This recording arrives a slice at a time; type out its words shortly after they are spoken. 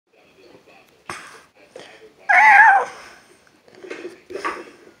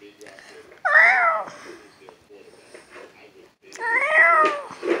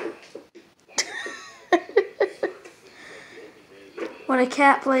when a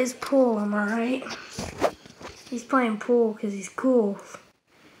cat plays pool, am I right? He's playing pool because he's cool.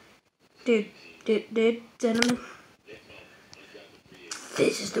 Dude, cinnamon.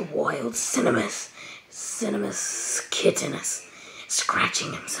 This is the wild cinnoumus kittenus,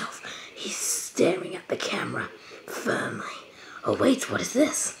 scratching himself. He's staring at the camera firmly. Oh wait, what is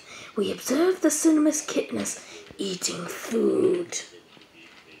this? We observe the cinnoumus kittenus eating food.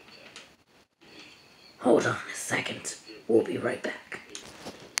 Hold on a second. We'll be right back.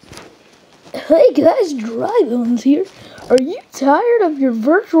 Hey guys, Dry Bones here. Are you tired of your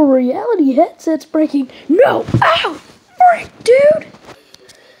virtual reality headsets breaking? No! Ow! Frick, dude!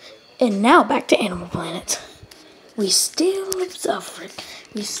 And now back to Animal Planet. We still observe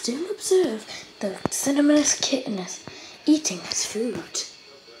the cinnamous kittenus eating his food.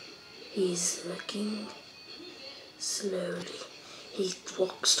 He's looking slowly. He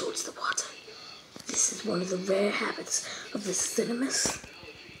walks towards the water. This is one of the rare habits of the cinnamous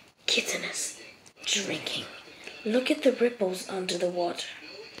kittenus, drinking. Look at the ripples under the water.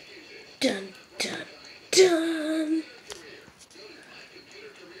 Dun, dun, dun.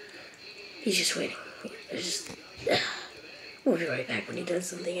 He's just waiting. We'll be right back when he does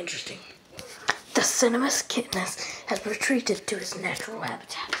something interesting. The cinnamous kittenus has retreated to his natural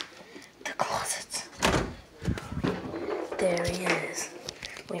habitat, the closet. There he is.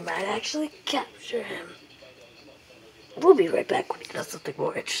 We might actually capture him. We'll be right back when he does something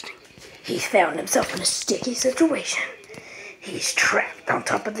more interesting. He's found himself in a sticky situation. He's trapped on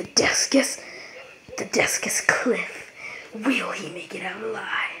top of the discus cliff. Will he make it out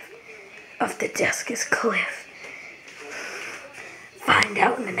alive of the discus cliff? Find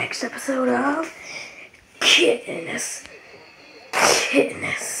out in the next episode of Kittenus.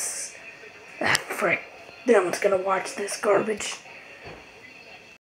 Ah, frick. No one's gonna watch this garbage.